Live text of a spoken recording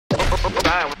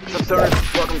Hi, what's up,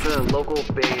 stoners? Welcome to the local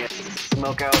band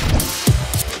Smokeout.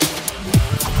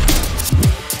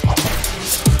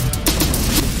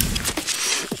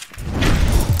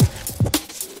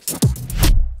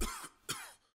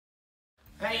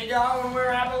 How you going?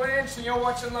 We're Avalanche and you're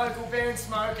watching local band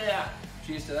Smokeout.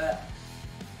 Cheers to that.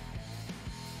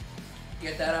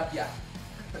 Get that up, yeah.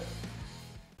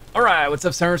 Alright, what's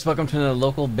up, stoners? Welcome to the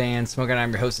local band Smokeout.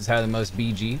 I'm your host, is Higher Than Most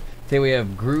BG. Today we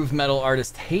have groove metal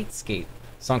artist Hatescape,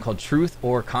 a song called Truth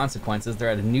or Consequences.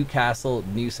 They're out of Newcastle,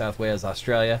 New South Wales,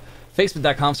 Australia.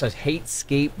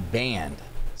 Facebook.com/HatescapeBand.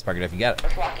 Spark it if you got it. I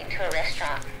was walking to a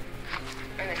restaurant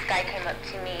and this guy came up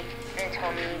to me and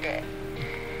told me that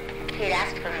he had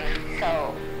asked for me.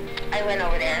 So I went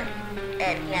over there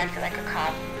and he acted like a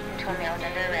cop and told me I was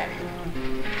under arrest.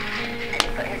 And he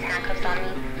put his handcuffs on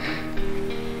me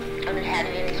and he had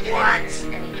me in his trailer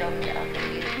and he drove me off the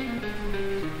view.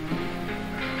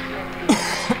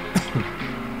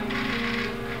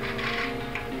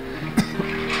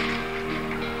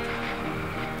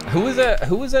 Who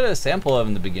was that a sample of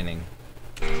in the beginning?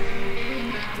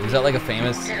 Was that like a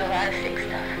famous? Did a lot of sick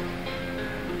stuff.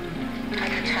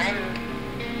 At the time,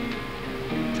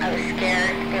 I was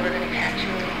scared they were going to catch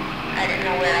me. I didn't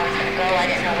know where I was going to go. I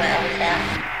didn't know where I was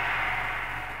at.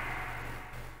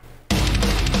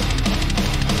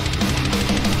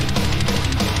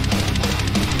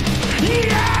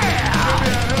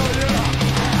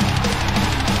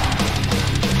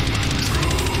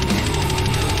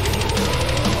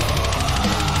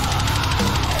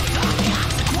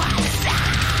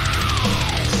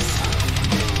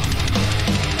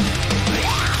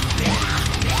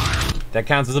 That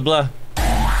counts as a blow.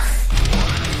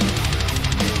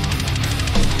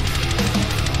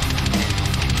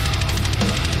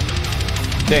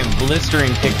 Damn,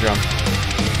 blistering kick drum.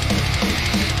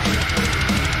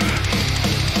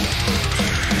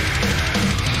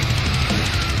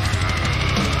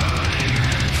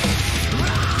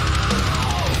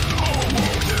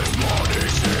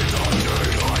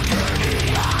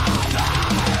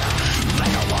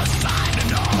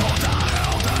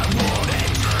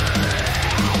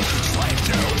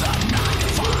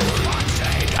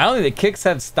 I don't think the kicks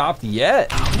have stopped yet.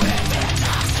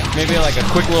 Maybe like a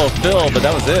quick little fill, but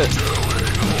that was it.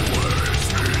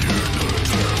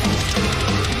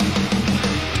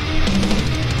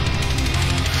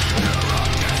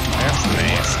 That's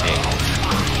nasty.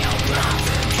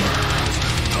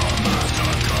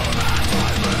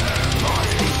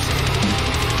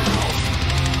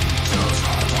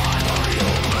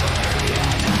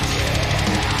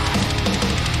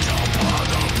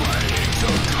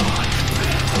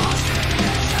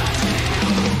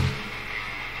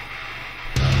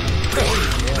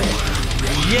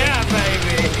 Yeah,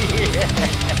 baby! Yeah.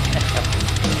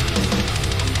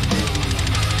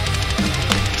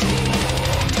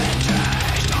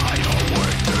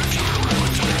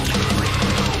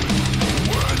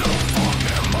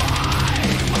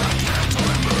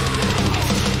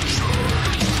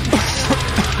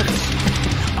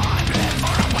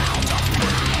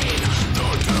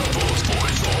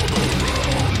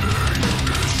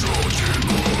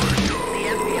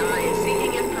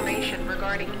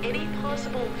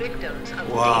 Victims of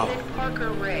David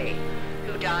Parker Ray,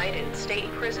 who died in state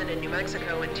prison in New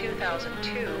Mexico in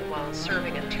 2002 while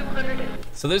serving a 200.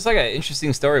 So there's like an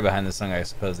interesting story behind this song, I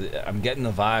suppose. I'm getting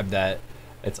the vibe that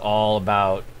it's all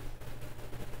about,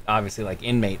 obviously, like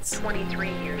inmates.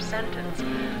 23-year sentence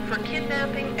for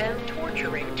kidnapping and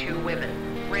torturing 2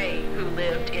 women. Ray, who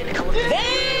lived in Elephant City,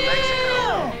 New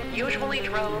Mexico, usually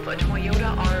drove a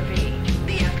Toyota RV.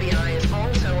 The FBI is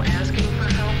also asking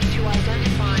for help to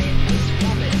identify this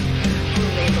woman, who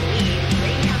they believe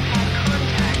may have had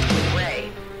contact with Ray.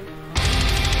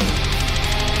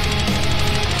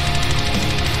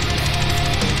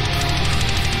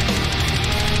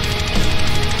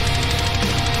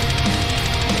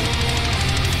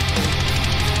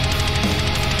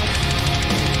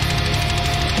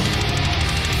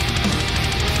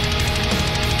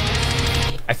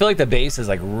 I feel like the bass is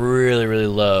like really, really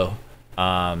low.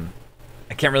 I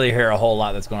can't really hear a whole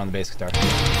lot that's going on the bass guitar.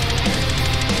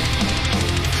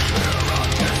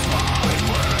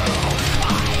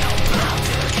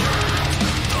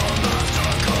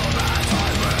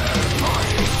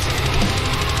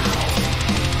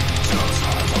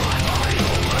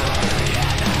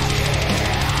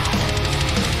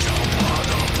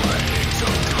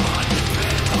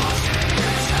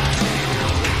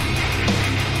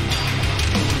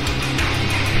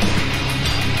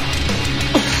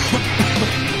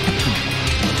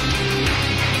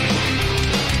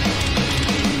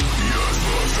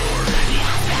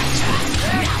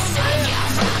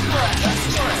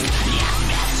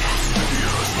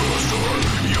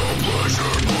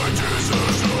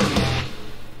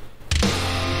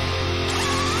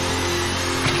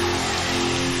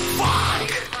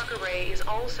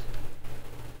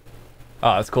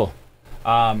 Oh, that's cool.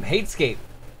 Hatescape,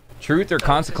 Truth or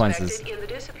Consequences. Suspected in the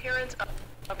disappearance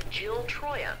of Jill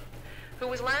Troya, who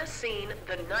was last seen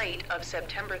the night of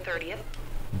September 30th.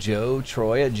 Jill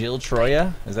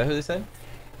Troya? Is that who they said?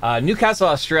 Newcastle,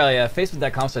 Australia.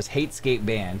 Facebook.com says Hatescape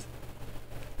band.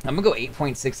 I'm gonna go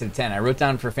 8.6 out of 10. I wrote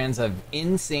down for fans of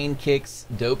insane kicks,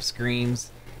 dope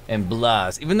screams, and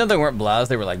blahs. Even though they weren't blahs,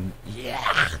 they were like,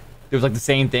 yeah. It was like the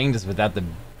same thing, just without the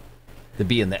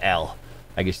B and the L,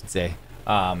 I guess you'd say.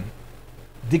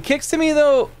 The kicks to me,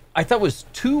 though, I thought was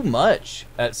too much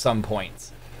at some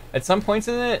points. At some points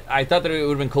in it, I thought that it would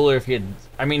have been cooler if he had...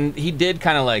 I mean, he did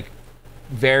kind of like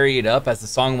vary it up as the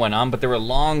song went on, but there were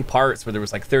long parts where there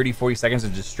was like 30, 40 seconds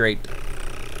of just straight...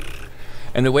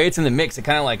 And the way it's in the mix, it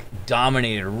kind of like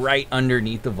dominated right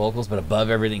underneath the vocals, but above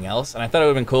everything else. And I thought it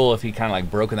would have been cool if he kind of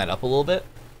like broken that up a little bit.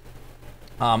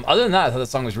 Other than that, I thought the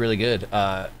song was really good.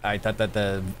 I thought that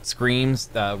the screams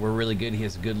were really good. He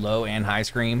has a good low and high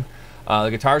scream.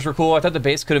 The guitars were cool. I thought the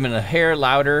bass could have been a hair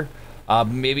louder.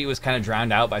 Maybe it was kind of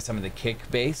drowned out by some of the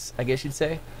kick bass, I guess you'd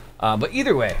say. But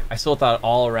either way, I still thought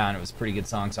all around it was a pretty good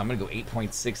song. So I'm going to go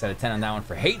 8.6 out of 10 on that one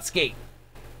for Hatescape.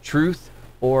 Truth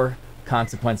or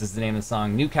Consequences is the name of the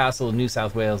song. Newcastle, New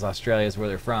South Wales, Australia is where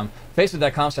they're from.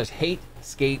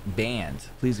 Facebook.com/Hatescape Band.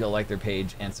 Please go like their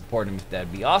page and support them if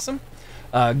that'd be awesome.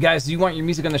 Guys, do you want your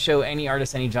music on the show? Any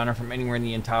artist, any genre from anywhere in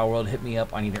the entire world, hit me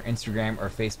up on either Instagram or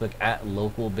Facebook at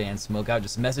Local Band Smokeout.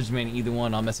 Just message me on either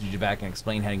one. I'll message you back and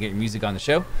explain how to get your music on the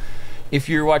show. If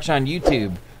you're watching on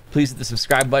YouTube, please hit the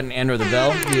subscribe button and or the bell.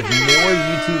 We have more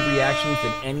YouTube reactions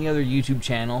than any other YouTube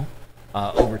channel.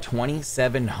 Over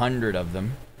 2,700 of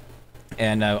them.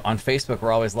 And on Facebook,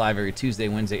 we're always live every Tuesday,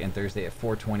 Wednesday, and Thursday at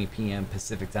 4:20 p.m.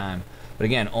 Pacific time. But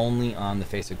again, only on the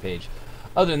Facebook page.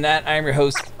 Other than that, I am your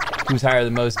host, who's higher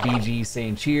than most, BG,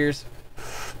 saying cheers,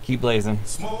 keep blazing,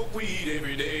 Smoke weed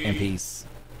every day. and peace.